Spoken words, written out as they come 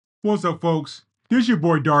What's up, folks? This your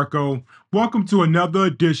boy Darko. Welcome to another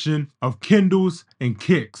edition of Kindles and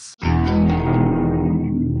Kicks.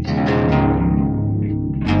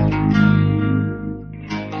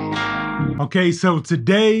 Okay, so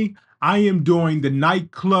today I am doing the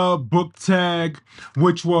Nightclub Book Tag,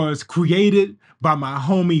 which was created by my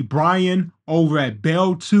homie Brian over at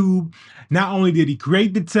BellTube. Not only did he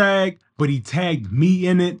create the tag, but he tagged me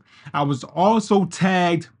in it. I was also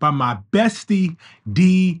tagged by my bestie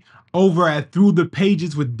D over at Through the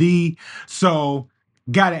Pages with D. So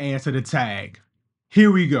gotta answer the tag.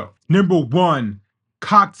 Here we go. Number 1,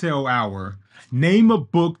 Cocktail Hour. Name a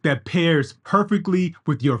book that pairs perfectly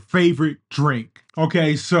with your favorite drink.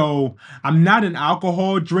 Okay, so I'm not an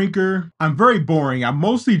alcohol drinker. I'm very boring. I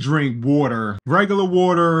mostly drink water, regular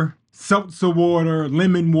water, seltzer water,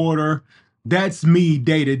 lemon water. That's me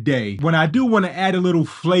day to day. When I do want to add a little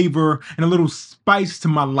flavor and a little spice to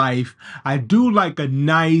my life, I do like a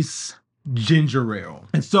nice ginger ale.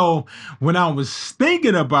 And so when I was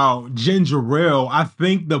thinking about ginger ale, I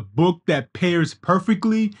think the book that pairs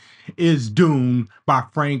perfectly is Dune by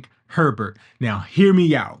Frank Herbert. Now hear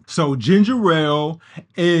me out. So ginger ale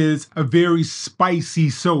is a very spicy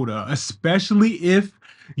soda, especially if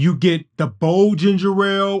you get the bold ginger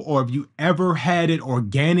ale, or if you ever had it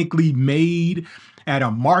organically made at a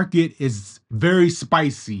market, is very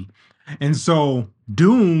spicy. And so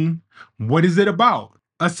Dune, what is it about?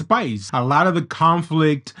 A spice. A lot of the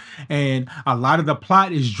conflict and a lot of the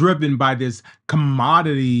plot is driven by this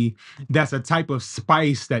commodity that's a type of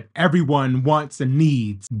spice that everyone wants and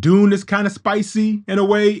needs. Dune is kind of spicy in a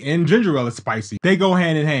way, and ginger ale is spicy. They go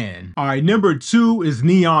hand in hand. All right, number 2 is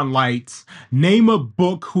Neon Lights. Name a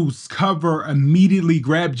book whose cover immediately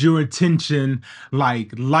grabbed your attention,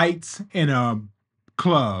 like lights in a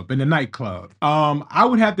nightclub. I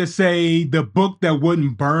would have to say The Book That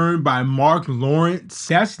Wouldn't Burn by Mark Lawrence.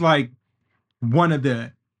 That's like one of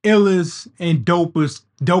the illest and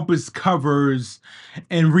dopest covers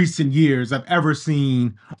in recent years I've ever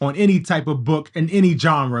seen on any type of book in any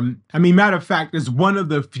genre. I mean, matter of fact, it's one of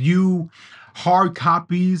the few hard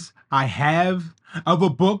copies I have of a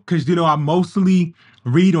book, because I mostly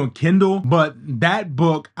read on Kindle, but that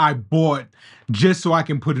book I bought just so I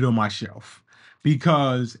can put it on my shelf,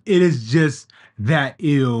 because it is just that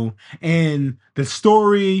ill, and the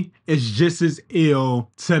story is just as ill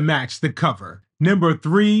to match the cover. Number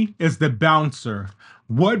 3 is The Bouncer.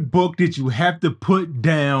 What book did you have to put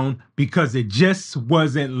down because it just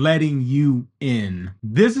wasn't letting you in?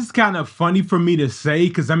 This is kind of funny for me to say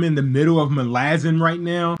because I'm in the middle of Malazan right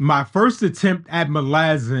now. My first attempt at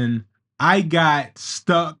Malazan, I got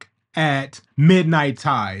stuck at Midnight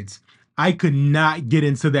Tides. I could not get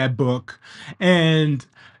into that book. And,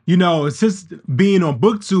 since being on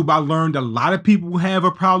BookTube, I learned a lot of people have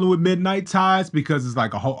a problem with Midnight Tides because it's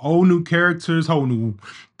like a whole new characters, whole new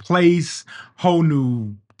place, whole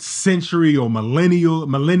new century or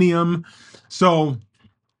millennium. So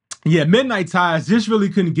yeah, Midnight Tides, just really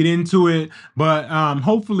couldn't get into it, but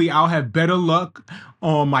hopefully I'll have better luck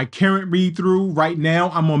on my current read through. Right now,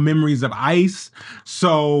 I'm on Memories of Ice,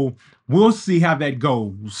 so we'll see how that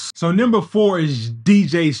goes. So number 4 is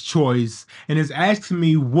DJ's Choice, and it's asking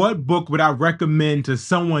me what book would I recommend to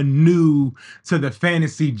someone new to the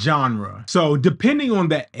fantasy genre. So depending on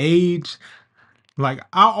the age, like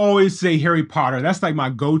I always say Harry Potter. That's like my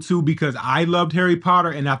go-to because I loved Harry Potter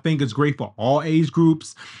and I think it's great for all age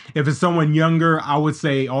groups. If it's someone younger, I would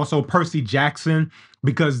say also Percy Jackson,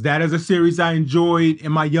 because that is a series I enjoyed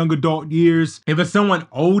in my young adult years. If it's someone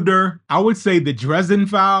older, I would say The Dresden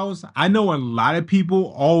Files. I know a lot of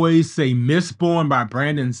people always say Mistborn by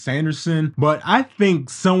Brandon Sanderson, but I think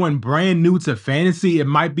someone brand new to fantasy, it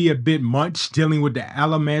might be a bit much dealing with the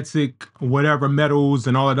allomantic, whatever metals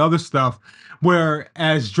and all that other stuff.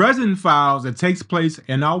 Whereas Dresden Files, it takes place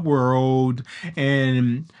in our world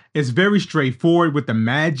and it's very straightforward with the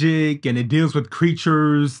magic, and it deals with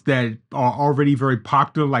creatures that are already very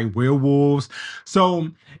popular, like werewolves. So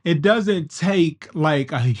it doesn't take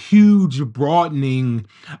like a huge broadening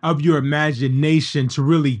of your imagination to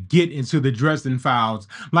really get into the Dresden Files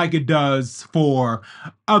like it does for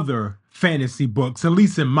other fantasy books, at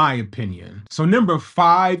least in my opinion. So number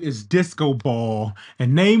 5 is Disco Ball,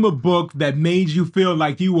 and name a book that made you feel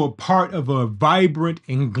like you were part of a vibrant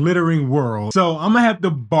and glittering world. So I'm gonna have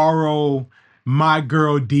to borrow my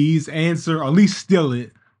girl D's answer, or at least steal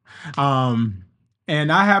it. And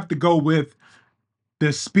I have to go with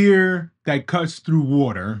The Spear That Cuts Through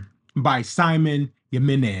Water by Simon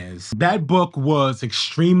Jimenez. That book was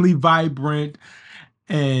extremely vibrant.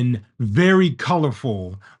 and very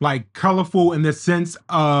colorful, like colorful in the sense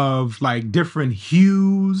of like different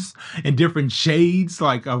hues and different shades,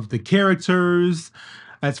 like of the characters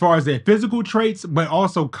as far as their physical traits, but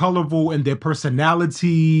also colorful in their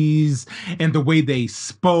personalities and the way they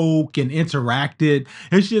spoke and interacted.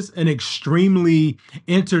 It's just an extremely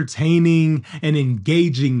entertaining and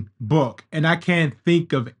engaging book. And I can't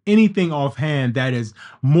think of anything offhand that is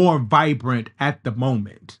more vibrant at the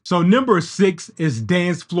moment. So number 6 is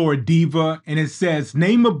Dance Floor Diva, and it says,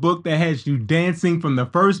 name a book that has you dancing from the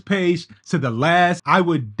first page to the last. I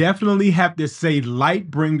would definitely have to say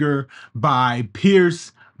Lightbringer by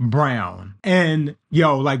Pierce Brown. And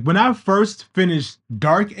yo, like when I first finished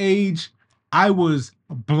Dark Age, I was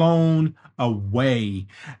blown away.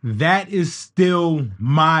 That is still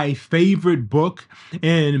my favorite book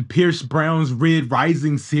in Pierce Brown's Red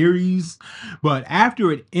Rising series. But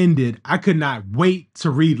after it ended, I could not wait to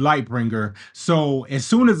read Lightbringer. So as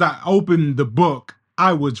soon as I opened the book,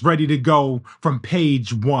 I was ready to go from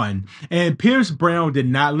page 1. And Pierce Brown did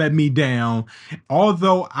not let me down.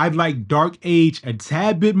 Although I like Dark Age a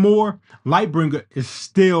tad bit more, Lightbringer is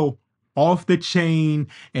still off the chain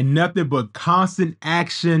and nothing but constant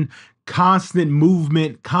action, constant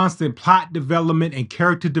movement, constant plot development and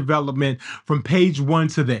character development from page 1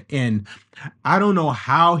 to the end. I don't know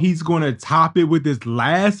how he's going to top it with this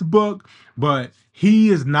last book, but he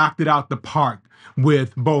has knocked it out the park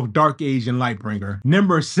with both Dark Age and Lightbringer.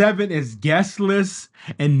 Number 7 is Guest List,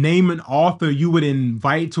 and name an author you would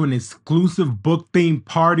invite to an exclusive book themed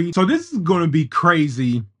party. So this is going to be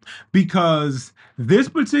crazy because this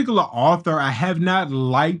particular author, I have not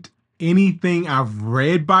liked anything I've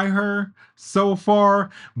read by her so far,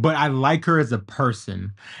 but I like her as a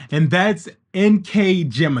person, and that's N.K.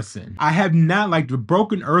 Jemisin. I have not liked the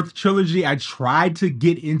Broken Earth trilogy. I tried to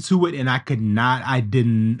get into it and I could not. I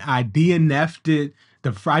DNF'd it.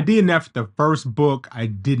 I DNF'd the first book. I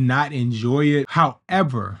did not enjoy it.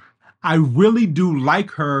 However, I really do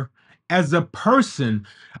like her as a person.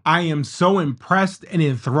 I am so impressed and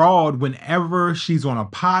enthralled whenever she's on a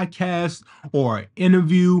podcast or an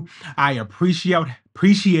interview. I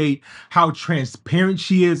appreciate how transparent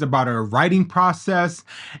she is about her writing process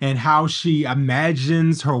and how she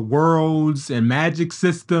imagines her worlds and magic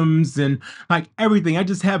systems and like everything. I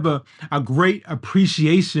just have a great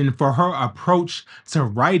appreciation for her approach to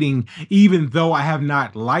writing. Even though I have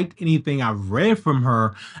not liked anything I've read from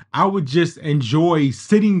her, I would just enjoy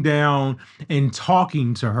sitting down and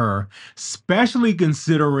talking to her, especially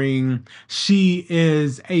considering she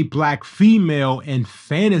is a Black female in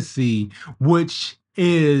fantasy, which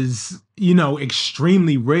is, you know,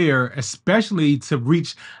 extremely rare, especially to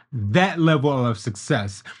reach that level of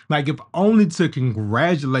success. Like, if only to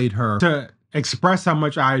congratulate her, to express how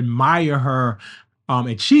much I admire her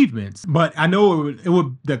achievements. But I know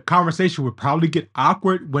the conversation would probably get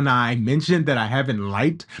awkward when I mentioned that I haven't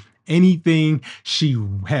liked anything she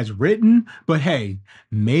has written, but hey,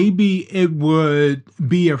 maybe it would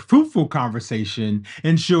be a fruitful conversation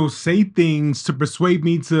and she'll say things to persuade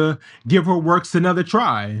me to give her works another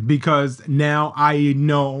try, because now I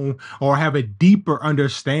know or have a deeper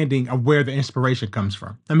understanding of where the inspiration comes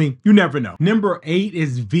from. I mean, you never know. Number 8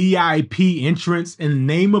 is VIP entrance, and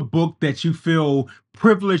name a book that you feel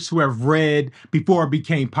privileged to have read before it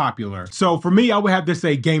became popular. So for me, I would have to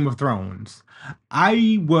say Game of Thrones.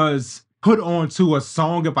 I was put onto A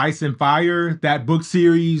Song of Ice and Fire, that book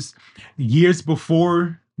series, years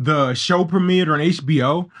before the show premiered on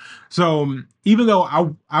HBO. So even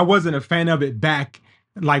though I wasn't a fan of it back,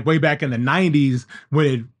 like way back in the 90s when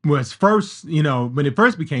it was first, you know, when it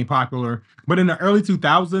first became popular, but in the early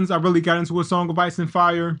 2000s, I really got into A Song of Ice and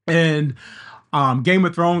Fire. And Game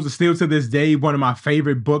of Thrones is still to this day one of my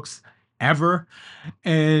favorite books ever.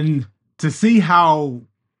 And to see how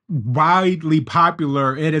widely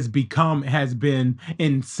popular it has become has been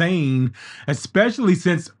insane, especially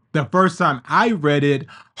since the first time I read it,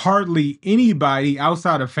 hardly anybody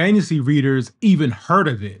outside of fantasy readers even heard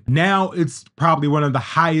of it. Now it's probably one of the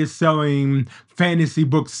highest selling fantasy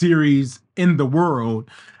book series in the world,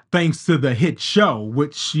 thanks to the hit show,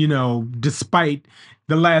 which, you know, despite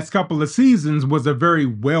the last couple of seasons, was a very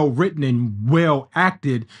well written and well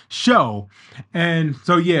acted show. And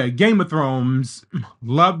so yeah, Game of Thrones,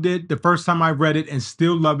 loved it the first time I read it and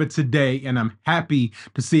still love it today. And I'm happy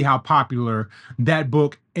to see how popular that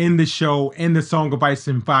book and the show and the Song of Ice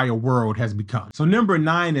and Fire world has become. So number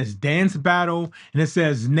 9 is Dance Battle, and it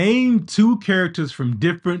says name 2 characters from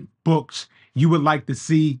different books you would like to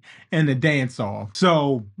see in the dance off.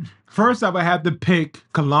 So first I would have to pick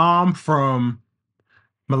Kalam from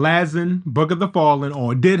Malazan, Book of the Fallen,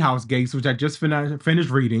 or Deadhouse Gates, which I just finished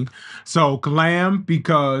reading. So Kalam,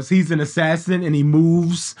 because he's an assassin and he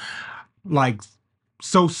moves like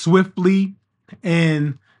so swiftly,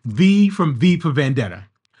 and V from V for Vendetta,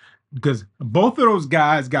 because both of those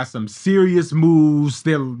guys got some serious moves.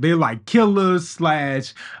 They're like killers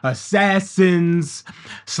slash assassins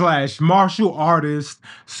slash martial artists.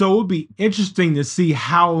 So it'd be interesting to see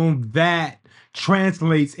how that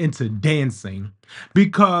translates into dancing,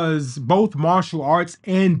 because both martial arts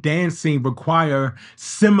and dancing require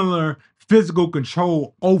similar physical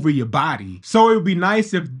control over your body. So it would be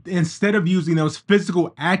nice if instead of using those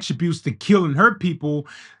physical attributes to kill and hurt people,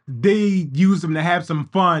 they use them to have some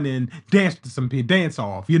fun and dance to some dance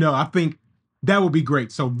off. You know, I think that would be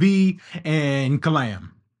great. So V and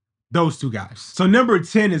Kalam, those two guys. So number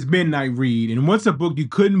 10 is Midnight Read. And what's a book you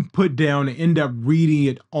couldn't put down and end up reading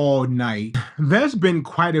it all night? There's been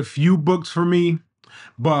quite a few books for me,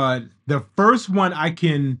 but the first one I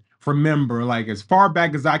can remember, like as far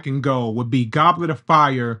back as I can go, would be Goblet of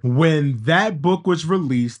Fire. When that book was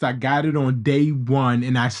released, I got it on day one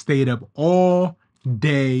and I stayed up all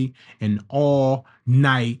day and all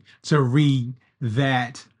night to read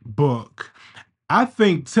that book. I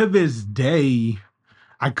think to this day,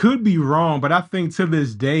 I could be wrong, but I think to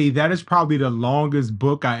this day, that is probably the longest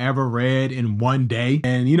book I ever read in one day.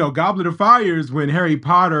 And, you know, Goblet of Fire is when Harry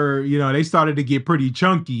Potter, you know, they started to get pretty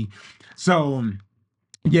chunky. So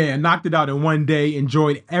yeah, knocked it out in one day,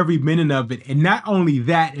 enjoyed every minute of it. And not only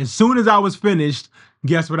that, as soon as I was finished,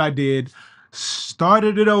 guess what I did?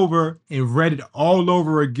 Started it over and read it all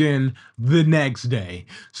over again the next day.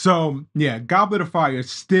 So yeah, Goblet of Fire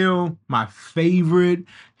is still my favorite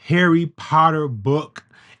Harry Potter book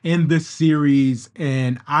in the series,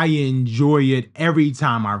 and I enjoy it every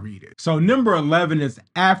time I read it. So number 11 is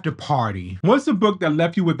After Party. What's a book that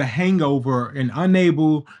left you with a hangover and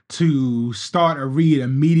unable to start or read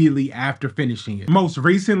immediately after finishing it? Most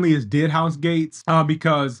recently is Deadhouse Gates,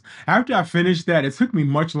 because after I finished that, it took me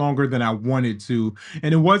much longer than I wanted to.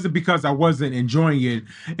 And it wasn't because I wasn't enjoying it.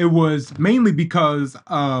 It was mainly because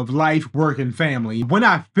of life, work, and family. When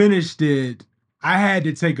I finished it, I had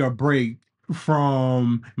to take a break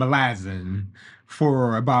from Malazan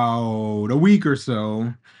for about a week or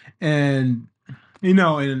so. And you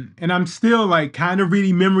know, and I'm still like kind of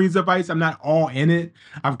reading Memories of Ice. I'm not all in it.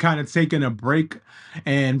 I've kind of taken a break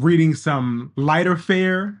and reading some lighter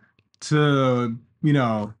fare to, you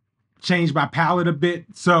know, change my palette a bit.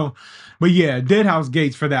 So, but yeah, Deadhouse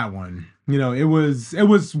Gates for that one. You know, it was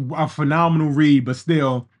a phenomenal read, but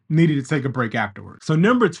still needed to take a break afterwards. So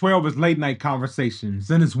number 12 is Late Night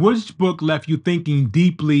Conversations. And it's which book left you thinking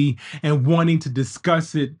deeply and wanting to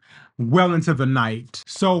discuss it well into the night?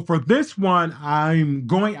 So for this one, I'm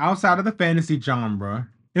going outside of the fantasy genre.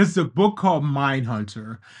 It's a book called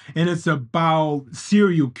Mindhunter, and it's about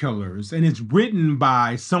serial killers. And it's written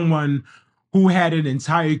by someone who had an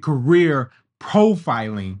entire career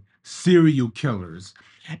profiling serial killers.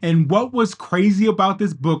 And what was crazy about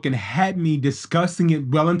this book and had me discussing it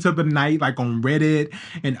well into the night, like on Reddit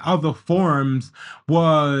and other forums,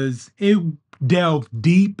 was it delved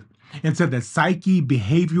deep into the psyche,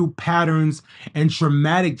 behavioral patterns, and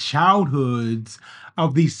traumatic childhoods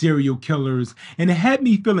of these serial killers. And it had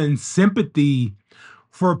me feeling sympathy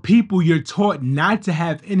for people you're taught not to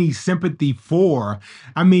have any sympathy for.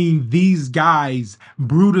 I mean, these guys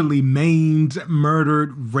brutally maimed,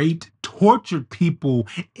 murdered, raped, tortured people,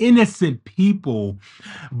 innocent people.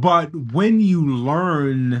 But when you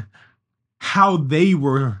learn how they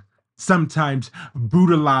were sometimes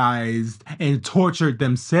brutalized and tortured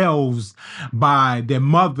themselves by their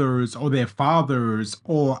mothers or their fathers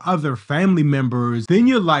or other family members, then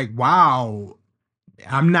you're like, wow,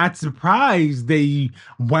 I'm not surprised they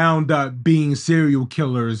wound up being serial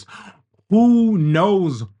killers. Who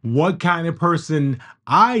knows what kind of person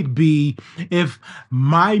I'd be if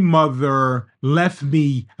my mother left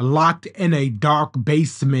me locked in a dark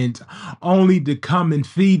basement only to come and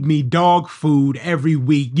feed me dog food every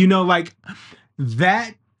week. You know, like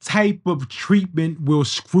that type of treatment will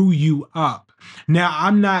screw you up. Now,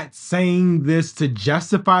 I'm not saying this to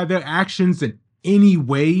justify their actions in any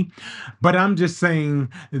way, but I'm just saying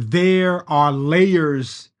there are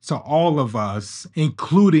layers to all of us,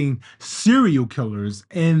 including serial killers.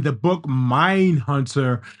 And the book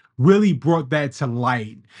Mindhunter really brought that to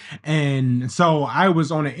light. And so I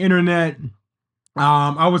was on the internet.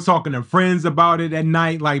 I was talking to friends about it at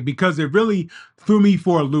night, like, because it really threw me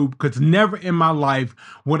for a loop, because never in my life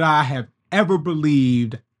would I have ever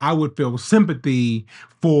believed I would feel sympathy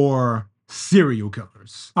for serial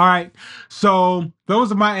killers. All right, so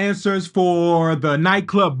those are my answers for the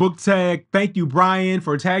Nightclub Book Tag. Thank you, Brian,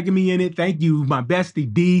 for tagging me in it. Thank you, my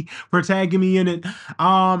bestie D, for tagging me in it.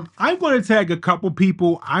 I'm going to tag a couple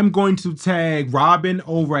people. I'm going to tag Robin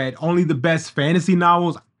over at Only the Best Fantasy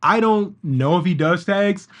Novels. I don't know if he does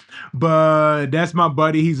tags, but that's my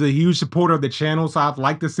buddy. He's a huge supporter of the channel, so I'd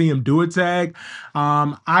like to see him do a tag.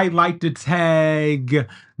 I like to tag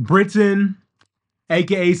Britton,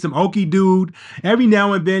 aka some Okie dude. Every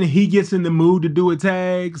now and then he gets in the mood to do a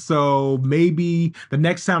tag, so maybe the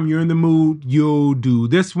next time you're in the mood, you'll do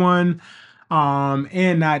this one.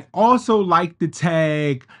 And I'd also like to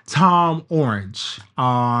tag Tom Orange.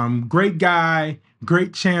 Great guy,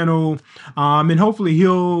 great channel, and hopefully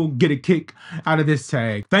he'll get a kick out of this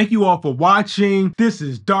tag. Thank you all for watching. This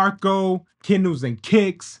is Darko, Kindles and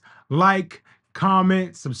Kicks. Like,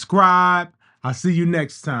 comment, subscribe. I'll see you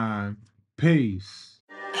next time. Peace.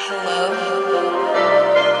 Hello,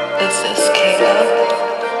 this is Kato.